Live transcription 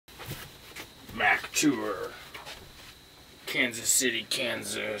Mac Tour, Kansas City,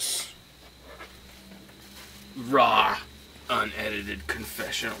 Kansas. Raw, unedited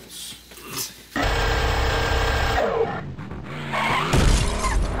confessionals.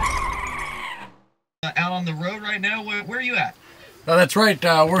 Out on the road right now, where are you at? Oh, that's right.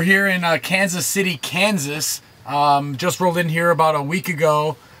 We're here in Kansas City, Kansas. Just rolled in here about a week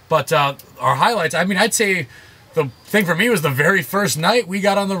ago. But our highlights, I mean, I'd say the thing for me was the very first night we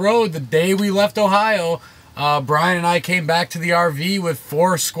got on the road, the day we left Ohio. Brian and I came back to the RV with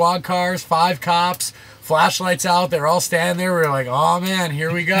 4 squad cars, 5 cops, flashlights out. They're all standing there. We were like, oh man,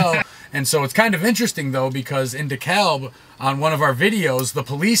 here we go. And so it's kind of interesting though, because in DeKalb, on one of our videos, the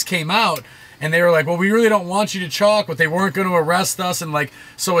police came out and they were like, well, we really don't want you to chalk, but they weren't going to arrest us. And like,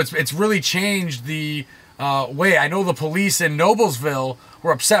 so it's really changed the way. I know the police in Noblesville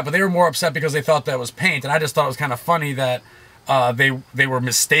were upset, but they were more upset because they thought that was paint. And I just thought it was kind of funny that they were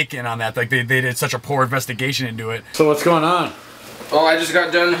mistaken on that. Like they did such a poor investigation into it. So what's going on? Oh, I just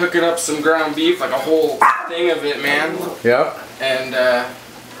got done hooking up some ground beef, like a whole thing of it, man. Yeah. And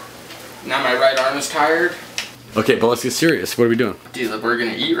now my right arm is tired. Okay, but let's get serious. What are we doing? Dude, look, we're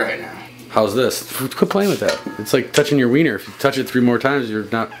gonna eat right now. How's this? Quit playing with that. It's like touching your wiener. If you touch it 3 more times, you're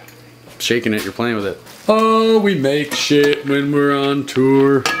not shaking it, you're playing with it. Oh, we make shit when we're on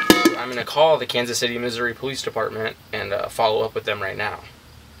tour. I'm gonna call the Kansas City, Missouri Police Department and follow up with them right now.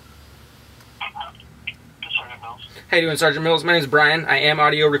 How you doing, Sergeant Mills? My name is Brian. I am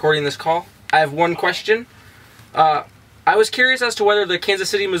audio recording this call. I have one question. I was curious as to whether the Kansas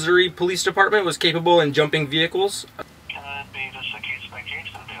City, Missouri Police Department was capable in jumping vehicles. Can that be just a case-by-case?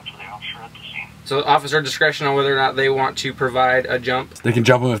 That'll be up to the officer at the scene. So officer discretion on whether or not they want to provide a jump. They can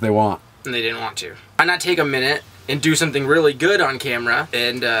jump them if they want. And they didn't want to. Why not take a minute and do something really good on camera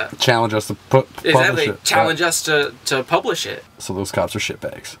and challenge us to publish it. Challenge us to publish it. So those cops are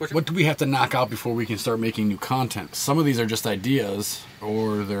shitbags. What do we have to knock out before we can start making new content? Some of these are just ideas,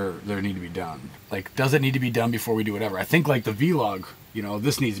 or they need to be done. Like, does it need to be done before we do whatever? I think like the vlog, you know,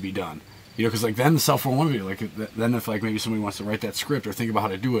 this needs to be done. You know, because like then the cell phone 1 video, like then if like maybe somebody wants to write that script or think about how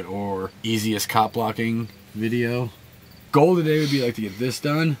to do it, or easiest cop blocking video. Goal today would be like to get this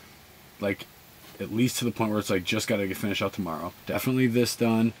done, like at least to the point where it's like just gotta get finished out tomorrow. Definitely this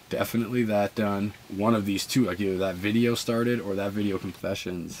done, definitely that done. One of these two, like either that video started or that video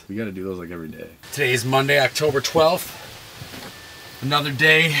confessions. We gotta do those like every day. Today is Monday, October 12th. Another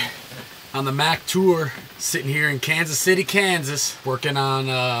day on the Mac Tour, sitting here in Kansas City, Kansas, working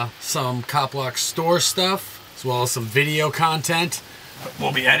on some Cop Block store stuff, as well as some video content.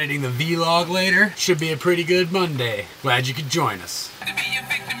 We'll be editing the vlog later. Should be a pretty good Monday. Glad you could join us.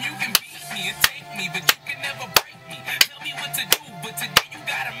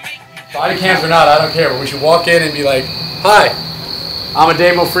 Body cams or not, I don't care, but we should walk in and be like, hi, I'm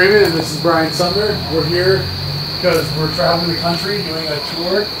Adamo Freeman and this is Brian Sumner. We're here because we're traveling the country doing a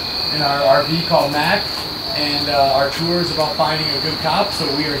tour in our RV called Mac, and our tour is about finding a good cop, so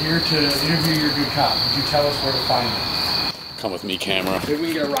we are here to interview your good cop. Would you tell us where to find him? Come with me, camera. Maybe we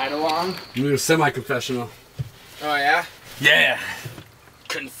can get a ride along? I'm doing a semi-confessional. Oh yeah? Yeah.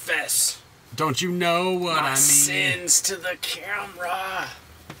 Confess. Don't you know what I mean? Sins to the camera.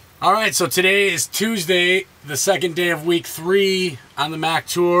 Alright, so today is Tuesday, the 2nd day of week 3 on the Mac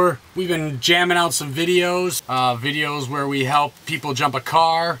Tour. We've been jamming out some videos, videos where we help people jump a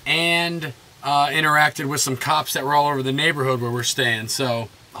car, and interacted with some cops that were all over the neighborhood where we're staying. So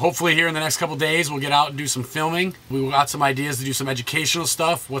hopefully here in the next couple days we'll get out and do some filming. We got some ideas to do some educational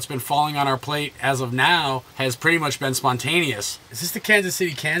stuff. What's been falling on our plate as of now has pretty much been spontaneous. Is this the Kansas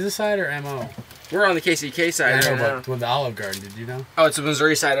City, Kansas side or MO? We're on the KCK side. I know, but with the Olive Garden, did you know? Oh, it's the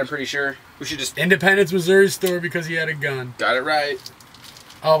Missouri side, I'm pretty sure. We should just... Independence, Missouri store because he had a gun. Got it right.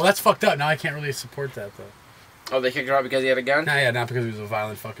 Oh, well, that's fucked up. Now I can't really support that, though. Oh, they kicked him out because he had a gun? Nah, yeah, not because he was a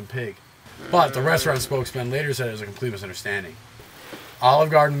violent fucking pig. But the restaurant spokesman later said it was a complete misunderstanding.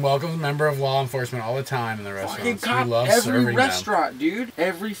 Olive Garden welcomes member of law enforcement all the time in the restaurants. We love serving every restaurant, dude.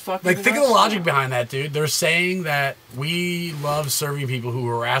 Every fucking Like, think of the logic behind that, dude. They're saying that we love serving people who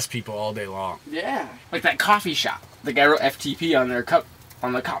harass people all day long. Yeah. Like that coffee shop. The guy wrote FTP on their cup,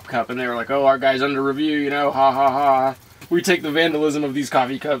 on the cop cup, and they were like, oh, our guy's under review, you know, ha ha ha. We take the vandalism of these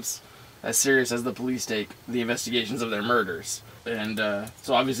coffee cups as serious as the police take the investigations of their murders. And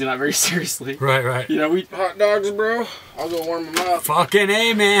so obviously not very seriously. Right. You know, we eat hot dogs, bro. I'll go warm them up. Fucking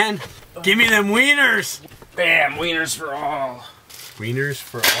A, man. Give me them wieners. Bam, wieners for all. Wieners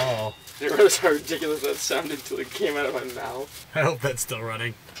for all. I didn't realize how ridiculous that sounded until it came out of my mouth. I hope that's still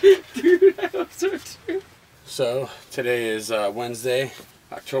running. Dude, I hope so too. So, today is Wednesday,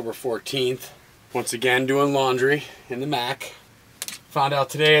 October 14th. Once again, doing laundry in the Mac. Found out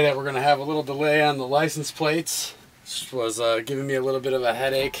today that we're gonna have a little delay on the license plates. This was giving me a little bit of a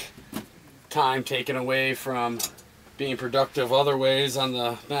headache. Time taken away from being productive other ways on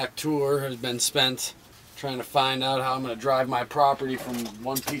the Mac Tour has been spent trying to find out how I'm gonna drive my property from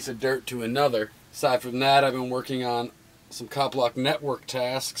one piece of dirt to another. Aside from that, I've been working on some CopLock network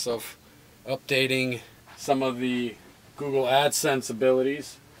tasks of updating some of the Google AdSense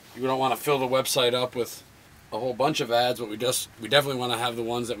abilities. We don't want to fill the website up with a whole bunch of ads, but we definitely want to have the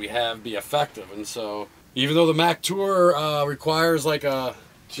ones that we have be effective. And so even though the Mac Tour requires like a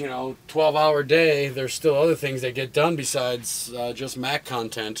 12-hour day, there's still other things that get done besides just Mac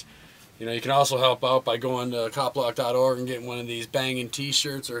content. You know, you can also help out by going to coplock.org and getting one of these banging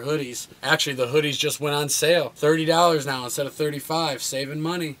t-shirts or hoodies. Actually, the hoodies just went on sale. $30 now instead of $35. Saving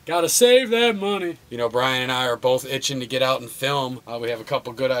money. Gotta save that money. You know, Brian and I are both itching to get out and film. We have a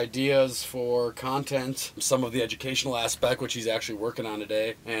couple good ideas for content. Some of the educational aspect, which he's actually working on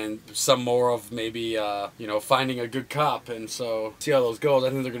today. And some more of maybe, finding a good cop. And so, see how those goes. I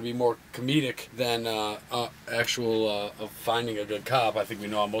think they're going to be more comedic than actual of finding a good cop. I think we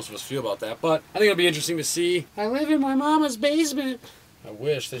know how most of us feel about that, but I think it'll be interesting to see. I live in my mama's basement. I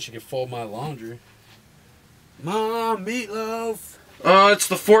wish that she could fold my laundry. Mom, meatloaf. It's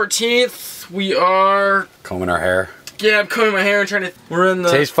the 14th. We are combing our hair. Yeah, I'm combing my hair and trying to. We're in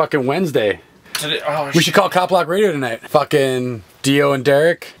the. Today's fucking Wednesday. Today, we should call CopLock Radio tonight. Fucking Dio and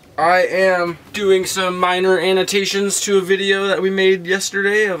Derek. I am doing some minor annotations to a video that we made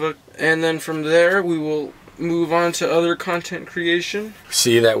yesterday and then from there we will move on to other content creation.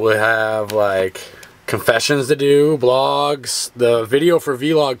 See that we have like confessions to do, blogs, the video for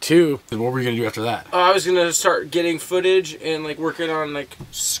Vlog 2. What were you gonna do after that? I was gonna start getting footage and like working on like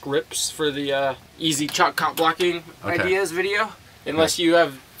scripts for the easy cop blocking ideas video. Unless you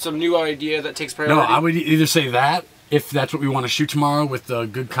have some new idea that takes priority. No, I would either say that if that's what we want to shoot tomorrow with the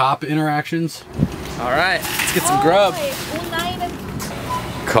good cop interactions. All right, let's get some grub.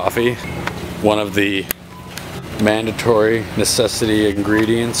 Coffee, one of the mandatory necessity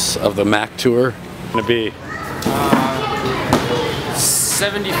ingredients of the Mac Tour. Gonna be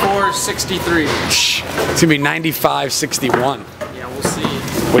 74.63. It's gonna be 95.61. Yeah, we'll see.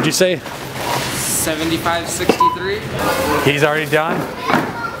 What'd you say? 75.63. He's already done?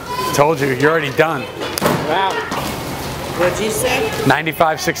 Told you, you're already done. Wow. What'd you say?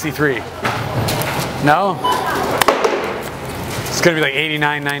 95.63. No? It's gonna be like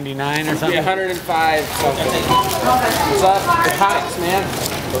 89.99 or something? Yeah, 105 something. What's up? The cops, man.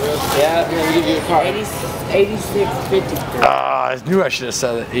 Yeah, I'm gonna give you a card. 86.50. I knew I should have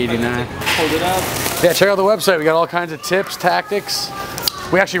said it, 89. Hold it up. Yeah, check out the website. We got all kinds of tips, tactics.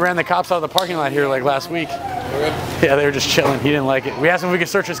 We actually ran the cops out of the parking lot here like last week. Yeah, they were just chilling. He didn't like it. We asked him if we could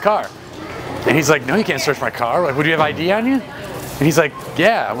search his car. And he's like, no, you can't search my car. Like, would you have ID on you? And he's like,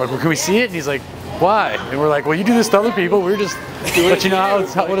 yeah. I'm like, well, can we see it? And he's like, why? And we're like, well, you do this to other people. We're just let you know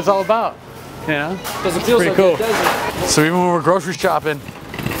what it's all about. You know? Doesn't feel pretty so cool. good, does it? So even when we're grocery shopping,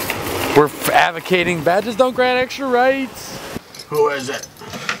 we're advocating badges don't grant extra rights. Who is it?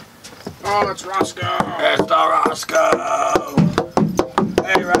 Oh, it's Roscoe. It's the Roscoe.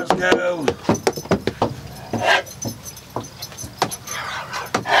 Hey, Roscoe.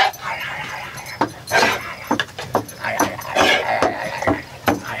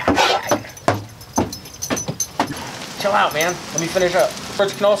 Chill out, man. Let me finish up.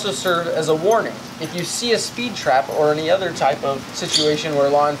 It can also serve as a warning. If you see a speed trap or any other type of situation where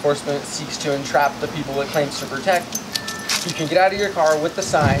law enforcement seeks to entrap the people it claims to protect, you can get out of your car with the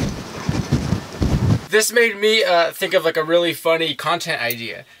sign. This made me think of like a really funny content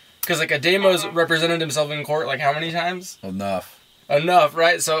idea. Because like Ademo's represented himself in court like how many times? Enough. Enough,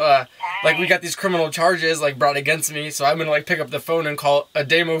 right? So like we got these criminal charges like brought against me, so I'm gonna like pick up the phone and call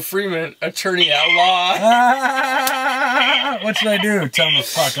Ademo Freeman, attorney at law. What should I do? Tell him to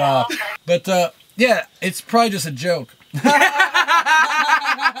fuck off. But yeah, it's probably just a joke.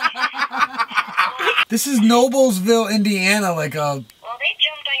 This is Noblesville, Indiana, like a. Well, they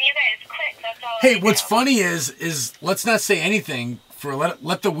jumped on you guys quick. That's all. Hey, what's funny is let's not say anything for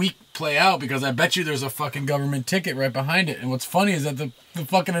let the week play out, because I bet you there's a fucking government ticket right behind it. And what's funny is that the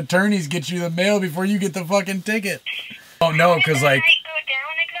fucking attorneys get you the mail before you get the fucking ticket. Oh no, because like. Go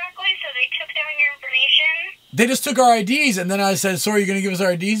down exactly, so they took down your information. They just took our IDs, and then I said, so are you going to give us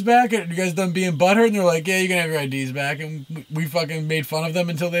our IDs back? Are you guys done being butthurt? And they're like, yeah, you can have your IDs back. And we fucking made fun of them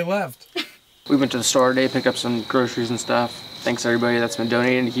until they left. We went to the store today, picked up some groceries and stuff. Thanks everybody that's been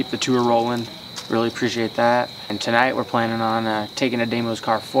donating to keep the tour rolling. Really appreciate that. And tonight we're planning on taking Ademo's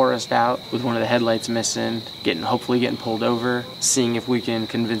car Forest out with one of the headlights missing, hopefully getting pulled over, seeing if we can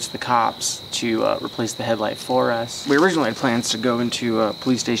convince the cops to replace the headlight for us. We originally had plans to go into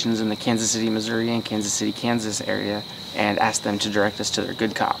police stations in the Kansas City, Missouri and Kansas City, Kansas area and ask them to direct us to their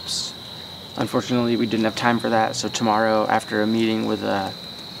good cops. Unfortunately, we didn't have time for that, so tomorrow after a meeting with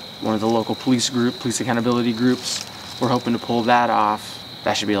one of the local police accountability groups, we're hoping to pull that off.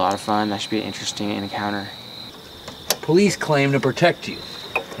 That should be a lot of fun. That should be an interesting encounter. Police claim to protect you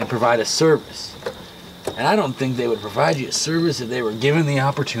and provide a service. And I don't think they would provide you a service if they were given the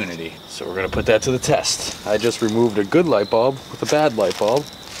opportunity. So we're gonna put that to the test. I just removed a good light bulb with a bad light bulb.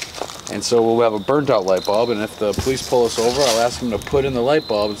 And so we'll have a burnt out light bulb, and if the police pull us over, I'll ask them to put in the light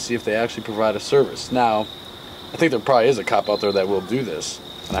bulb and see if they actually provide a service. Now, I think there probably is a cop out there that will do this,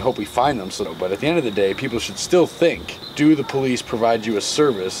 and I hope we find them. But at the end of the day, people should still think, do the police provide you a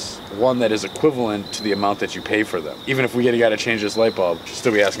service, one that is equivalent to the amount that you pay for them? Even if we get a guy to change this light bulb, you should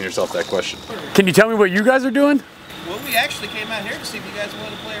still be asking yourself that question. Can you tell me what you guys are doing? Well, we actually came out here to see if you guys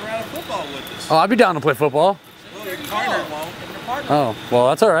wanted to play around football with us. Oh, I'd be down to play football. Well, your partner won't, and your partner Oh, well,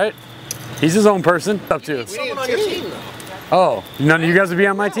 that's all right. He's his own person. Up to you. someone on your team, though. Oh, none of you guys would be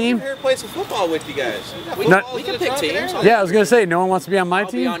on my team? We're here to play some football with you guys. We can pick teams. Yeah, I was gonna say, no one wants to be on my I'll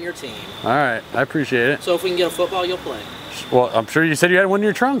team? be on your team. All right, I appreciate it. So if we can get a football, you'll play. Well, I'm sure you said you had one in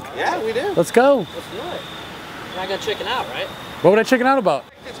your trunk. Yeah, we do. Let's go. Let's do it. You're not gonna chicken out, right? What would I chicken out about?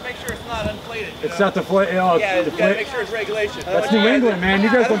 Just make sure it's not unplated. It's not the play. Oh, Yeah, you gotta make sure it's regulation. That's New England, man. You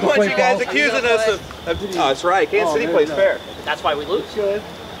guys don't want play you guys ball. accusing us of oh, that's right. Kansas City plays fair. That's why we lose. Good.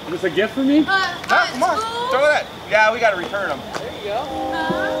 Is this a gift for me? Come on, throw that. Yeah, we gotta return them. There you go.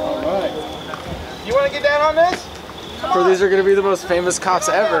 All right. You want to get down on this? For these are going to be the most famous cops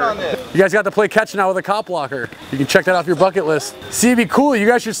ever. You guys got to play catch now with a cop blocker. You can check that off your bucket list. See, it'd be cool. You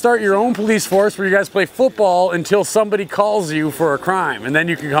guys should start your own police force where you guys play football until somebody calls you for a crime, and then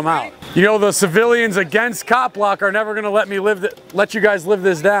you can come out. You know, the civilians against cop block are never going to let you guys live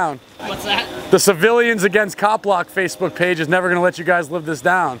this down. What's that? The Civilians Against Cop Block Facebook page is never going to let you guys live this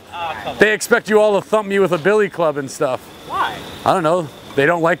down. They expect you all to thump me with a billy club and stuff. Why? I don't know. They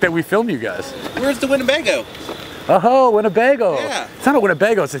don't like that we film you guys. Where's the Winnebago? Oh, Winnebago. Yeah. It's not a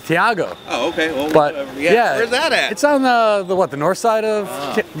Winnebago, it's a Tiago. Oh, okay. Well, But whatever. yeah, Where's that at? It's on the north side of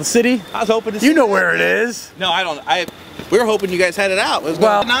the city. I was hoping to see You know that. where it is. No, I don't. We were hoping you guys had it out. Let's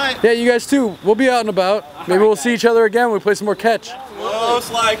Well, go tonight. yeah, you guys too. We'll be out and about. Maybe we'll see each other again when we play some more catch.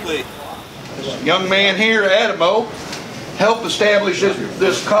 Most likely. Young man here, Adamo, helped establish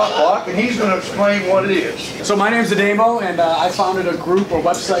this cop block, and he's going to explain what it is. So my name's Ademo, and I founded a group or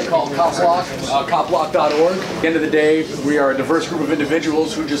website called Cop Block, copblock.org. At the end of the day, we are a diverse group of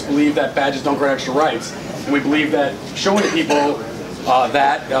individuals who just believe that badges don't grant extra rights. And we believe that showing people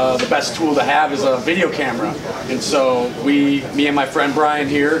that the best tool to have is a video camera. And so me and my friend Brian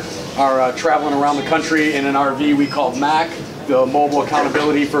here are traveling around the country in an RV we call MAC, the Mobile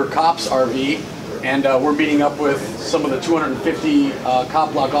Accountability for Cops RV. And we're meeting up with some of the 250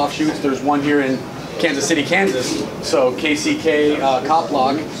 Cop Block offshoots. There's one here in Kansas City, Kansas. So KCK Cop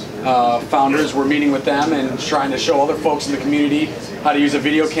Block founders, we're meeting with them and trying to show other folks in the community how to use a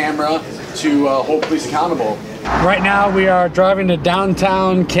video camera to hold police accountable. Right now we are driving to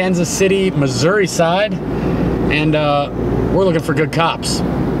downtown Kansas City, Missouri side, and we're looking for good cops.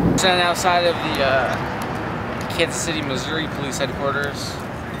 Standing outside of the Kansas City, Missouri police headquarters.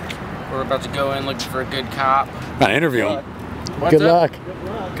 We're about to go in looking for a good cop. Not interview him. What's Good up?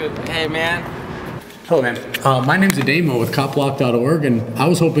 luck. Good. Hey, man. Hello, man. My name's Ademo with copblock.org, and I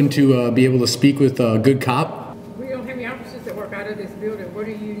was hoping to be able to speak with a good cop. We don't have any officers that work out of this building. What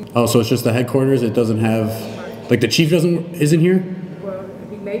do you? Oh, so it's just the headquarters? It doesn't have, like the chief isn't here? Well,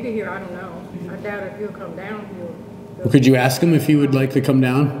 he may be here. I don't know. I doubt if he'll come down here. Well, could you ask him if he would like to come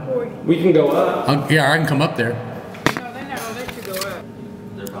down? We can go up. Yeah, I can come up there. No, they're not gonna let you go up.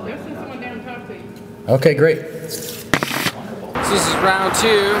 They'll send someone down and talk to you. Okay, great. So this is round 2.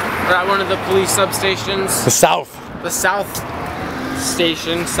 We're at one of the police substations. The south. The south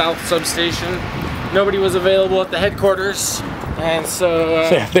station, south substation. Nobody was available at the headquarters, and so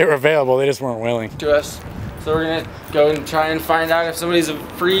Yeah, they were available, they just weren't willing. to us. So we're gonna go and try and find out if somebody's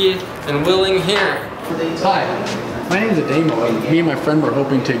free and willing here. Hi, my name's Ademo, and me and my friend were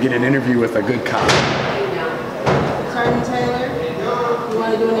hoping to get an interview with a good cop. Sergeant Taylor, you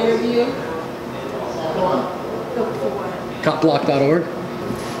want to do an interview? Copblock.org?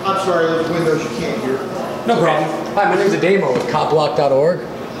 I'm sorry, those windows you can't hear. No problem. Hi, my name's Ademo with copblock.org.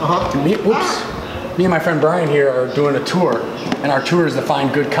 Me and my friend Brian here are doing a tour, and our tour is to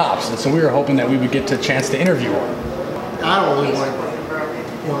find good cops, and so we were hoping that we would get a chance to interview one. I don't really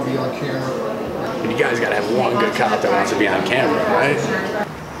want to be on camera. You guys gotta have one good cop that wants to be on camera, right?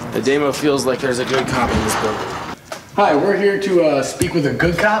 The demo feels like there's a good cop in this book. Hi, we're here to speak with a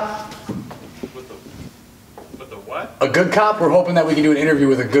good cop. With the what? A good cop? We're hoping that we can do an interview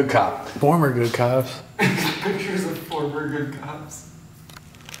with a good cop. Former good cops. Pictures of former good cops.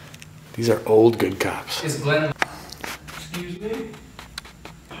 These are old good cops. Is Glenn... Excuse me?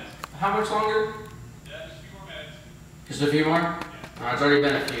 How much longer? Yeah, just a few more minutes. Just a few more? Yeah. It's already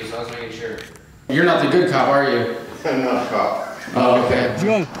been a few, so I was making sure. You're not the good cop, are you? I'm not a cop. Oh, okay.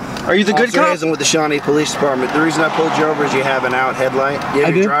 Are you the good cop? Hazen with the Shawnee Police Department. The reason I pulled you over is you have an out headlight. You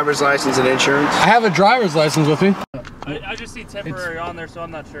have your driver's license and insurance. I have a driver's license with me. I just see temporary on there, so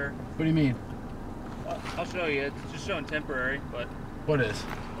I'm not sure. What do you mean? I'll show you. It's just showing temporary, but... What is?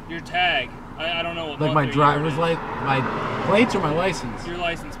 Your tag. I don't know what Like month my or driver's year it is. my plates or my license? Your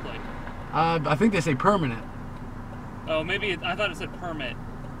license plate. I think they say permanent. Oh, maybe I thought it said permit.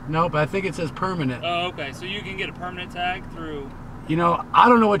 Nope, I think it says permanent. Oh, okay. So you can get a permanent tag through... You know, I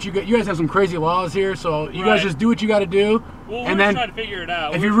don't know what you guys have some crazy laws here, so you guys just do what you got to do. Well, and we're then trying to figure it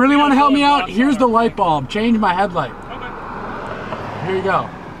out. If you really want to help me out, here's the light bulb. Change my headlight. Okay. Here you go.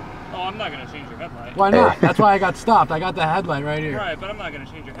 Oh, I'm not going to change your headlight. Why not? That's why I got stopped. I got the headlight right here. Right, but I'm not going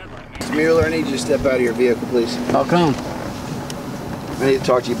to change your headlight. Mr. Mueller, I need you to step out of your vehicle, please. How come? I need to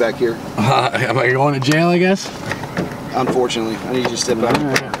talk to you back here. Am I going to jail, I guess? Unfortunately, I need you to step out.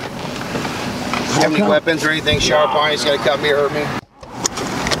 Do you have any weapons or anything sharp on you? You got to cut me or hurt me?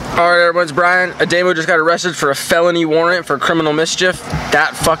 Alright everyone, it's Brian. Ademo just got arrested for a felony warrant for criminal mischief.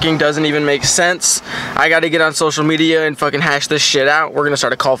 That fucking doesn't even make sense. I gotta get on social media and fucking hash this shit out. We're gonna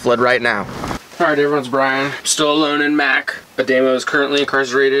start a call flood right now. Alright everyone, it's Brian. I'm still alone in Mac. Ademo is currently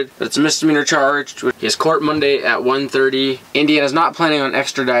incarcerated. It's a misdemeanor charge. He has court Monday at 1:30. Indiana's not planning on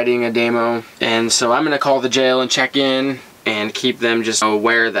extraditing Ademo, and so I'm gonna call the jail and check in and keep them just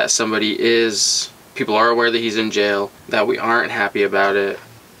aware that people are aware that he's in jail, that we aren't happy about it.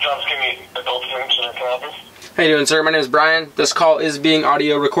 John's giving me adult attention at Calvin. How you doing, sir? My name is Brian. This call is being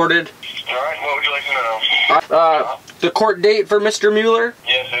audio recorded. Alright, what would you like to know? The court date for Mr. Mueller?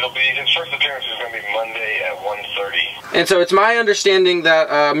 Yes, it'll be, his first appearance is going to be Monday at 1:30. And so it's my understanding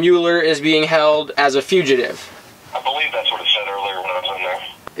that Mueller is being held as a fugitive. I believe that's what it said earlier when I was in there.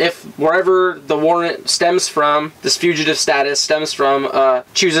 If wherever the warrant stems from, this fugitive status stems from,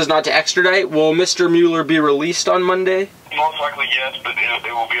 chooses not to extradite, will Mr. Mueller be released on Monday? Most likely yes, but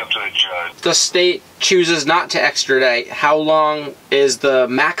it will be up to the judge. The state chooses not to extradite. How long is the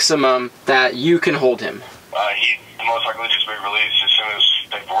maximum that you can hold him? He most likely just be released as soon as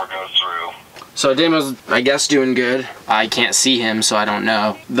paperwork goes through. So Ademo's, I guess, doing good. I can't see him, so I don't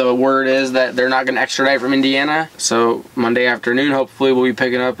know. The word is that they're not going to extradite from Indiana. So Monday afternoon, hopefully we'll be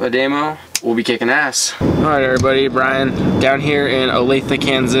picking up Ademo. We'll be kicking ass. Alright everybody, Brian down here in Olathe,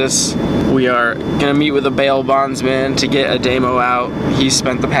 Kansas. We are gonna meet with a bail bondsman to get Ademo out. He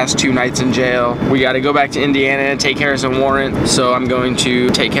spent the past 2 nights in jail. We gotta go back to Indiana and take care of some warrant. So I'm going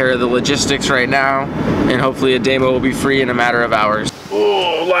to take care of the logistics right now, and hopefully Ademo will be free in a matter of hours.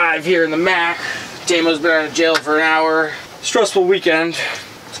 Oh, live here in the Mac. Ademo's been out of jail for an hour. Stressful weekend.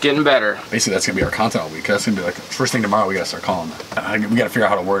 It's getting better. Basically, that's gonna be our content all week. That's gonna be like first thing tomorrow. We gotta start calling them. We gotta figure out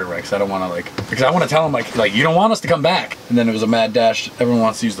how to word it right, because I don't want to because I want to tell them like you don't want us to come back. And then it was a mad dash. Everyone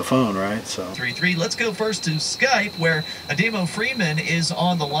wants to use the phone, right? So 3-3. Let's go first to Skype, where Ademo Freeman is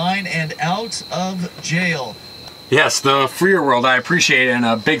on the line and out of jail. yes, the freer world. I appreciate it, and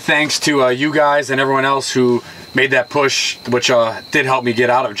a big thanks to you guys and everyone else who made that push, which did help me get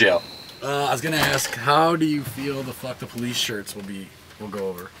out of jail. I was gonna ask, how do you feel the Fuck the Police shirts will go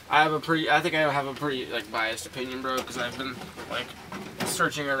over? I think I have a pretty biased opinion, bro, because I've been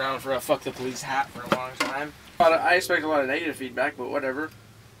searching around for a Fuck the Police hat for a long time. I expect a lot of negative feedback, but whatever.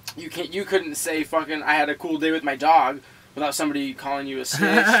 You couldn't say fucking I had a cool day with my dog without somebody calling you a snitch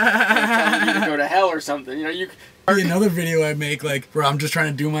and telling you to go to hell or something. You know, Another video I make where I'm just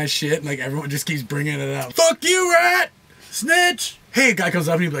trying to do my shit and everyone just keeps bringing it out. Fuck you, rat! Snitch! Hey, a guy comes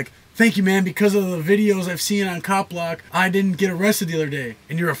up and he's like, thank you, man, because of the videos I've seen on Cop Block, I didn't get arrested the other day,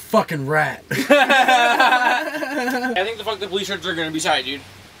 and you're a fucking rat. I think the Fuck the Police shirts are gonna be tight, dude.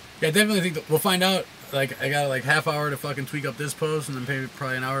 Yeah, I definitely think we'll find out. I got half hour to fucking tweak up this post, and then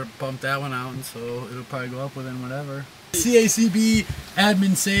probably an hour to bump that one out, and so it'll probably go up within whatever. CACB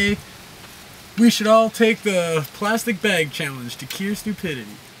admin say we should all take the plastic bag challenge to cure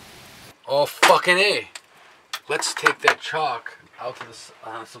stupidity. Oh fucking A! Let's take that chalk out to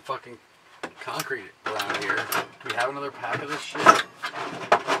some fucking concrete around here. Do we have another pack of this shit?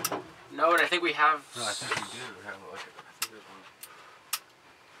 No, but I think we have. No, I think we do. I think there's one.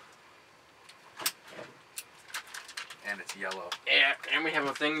 And it's yellow. Yeah, and we have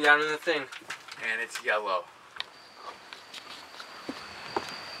a thing down in the thing. and it's yellow.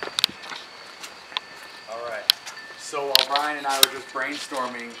 Alright, so while Brian and I were just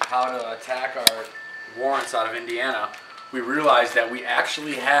brainstorming how to attack our warrants out of Indiana, we realized that we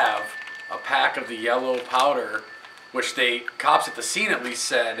actually have a pack of the yellow powder, which cops at the scene at least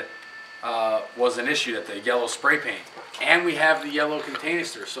said was an issue, that the yellow spray paint. And we have the yellow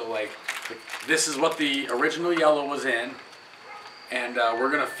canister, so like this is what the original yellow was in, and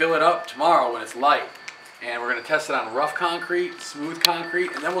we're gonna fill it up tomorrow when it's light, and we're gonna test it on rough concrete, smooth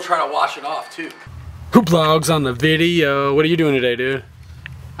concrete, and then we'll try to wash it off too. Hoop vlogs on the video. What are you doing today, dude?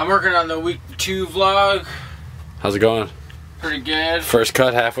 I'm working on the week 2 vlog. How's it going? Pretty good. First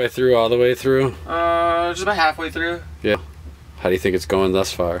cut, halfway through, all the way through? Just about halfway through. Yeah. How do you think it's going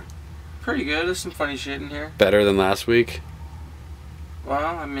thus far? Pretty good. There's some funny shit in here. Better than last week?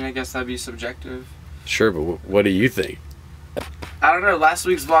 Well, I mean, I guess that'd be subjective. Sure, but what do you think? I don't know. Last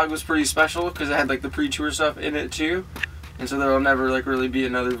week's vlog was pretty special because it had like the pre-tour stuff in it too. And so there'll never like really be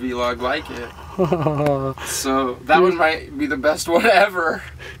another vlog like it. So that one might be the best one ever.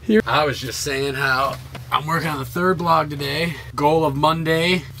 I was just saying how I'm working on the 3rd vlog today. Goal of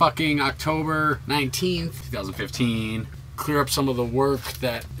Monday, fucking October 19th, 2015. Clear up some of the work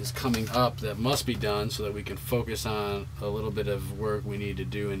that is coming up that must be done so that we can focus on a little bit of work we need to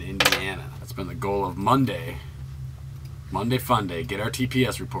do in Indiana. That's been the goal of Monday. Monday Fun Day. Get our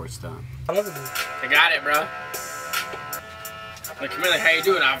TPS reports done. I got it, bro. Like, come here, how you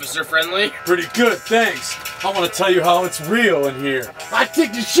doing, Officer Friendly? Pretty good, thanks. I want to tell you how it's real in here. I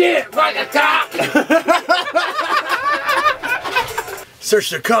take the shit like a cop.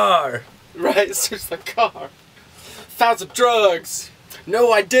 Search the car. Right, search the car. Found some drugs.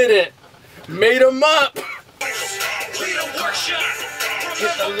 No, I didn't. Made them up. Hit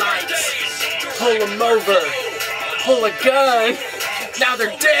the lights. Pull them over. Pull a gun. Now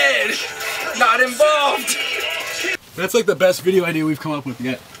they're dead. Not involved. That's like the best video idea we've come up with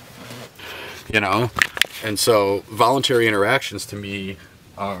yet. You know? And so voluntary interactions to me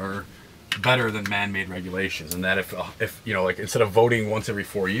are better than man-made regulations, and that if you know, like, instead of voting once every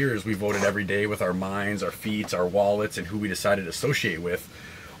 4 years, we voted every day with our minds, our feet, our wallets, and who we decided to associate with.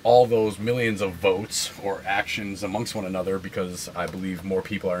 All those millions of votes or actions amongst one another, because I believe more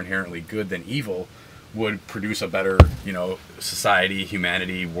people are inherently good than evil, would produce a better, you know, society,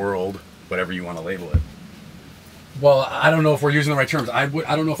 humanity, world, whatever you want to label it. Well, I don't know if we're using the right terms. I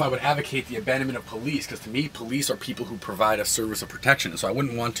don't know if I would advocate the abandonment of police, because to me, police are people who provide a service of protection. So I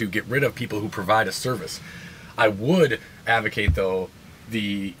wouldn't want to get rid of people who provide a service. I would advocate, though,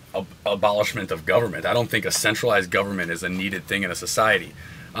 the abolishment of government. I don't think a centralized government is a needed thing in a society.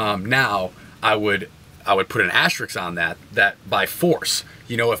 Now, I would put an asterisk on that by force.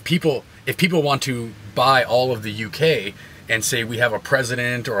 You know, if people want to buy all of the UK and say we have a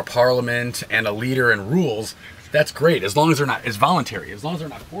president or a parliament and a leader and rules, that's great, as long as they're not, it's voluntary, as long as they're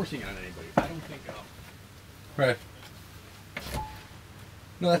not forcing it on anybody. I don't think, right.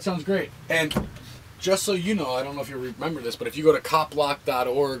 No, that sounds great. And just so you know, I don't know if you remember this, but if you go to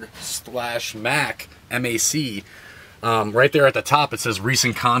copblock.org/MAC, M-A-C, right there at the top, it says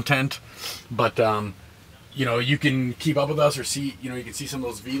recent content. But, you know, you can keep up with us or see, you know, you can see some of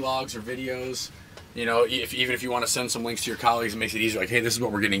those vlogs or videos. You know, even if you want to send some links to your colleagues, it makes it easier. Like, hey, this is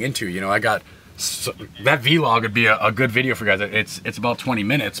what we're getting into. You know, so that vlog would be a good video for you guys. It's about 20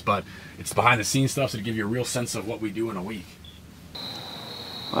 minutes, but it's behind the scenes stuff, so to give you a real sense of what we do in a week.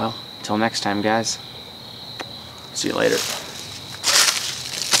 Well, till next time, guys. See you later.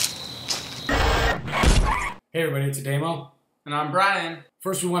 Hey everybody, it's Ademo. And I'm Brian.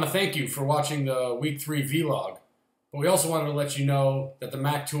 First, we want to thank you for watching the Week 3 vlog, but we also wanted to let you know that the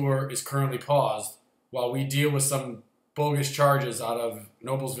MAC tour is currently paused while we deal with some bogus charges out of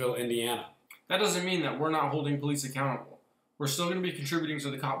Noblesville, Indiana. That doesn't mean that we're not holding police accountable. We're still going to be contributing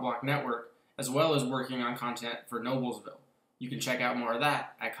to the Cop Block Network, as well as working on content for Noblesville. You can check out more of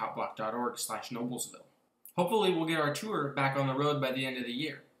that at copblock.org/Noblesville. Hopefully we'll get our tour back on the road by the end of the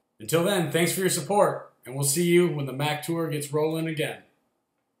year. Until then, thanks for your support, and we'll see you when the MAC tour gets rolling again.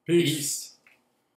 Peace.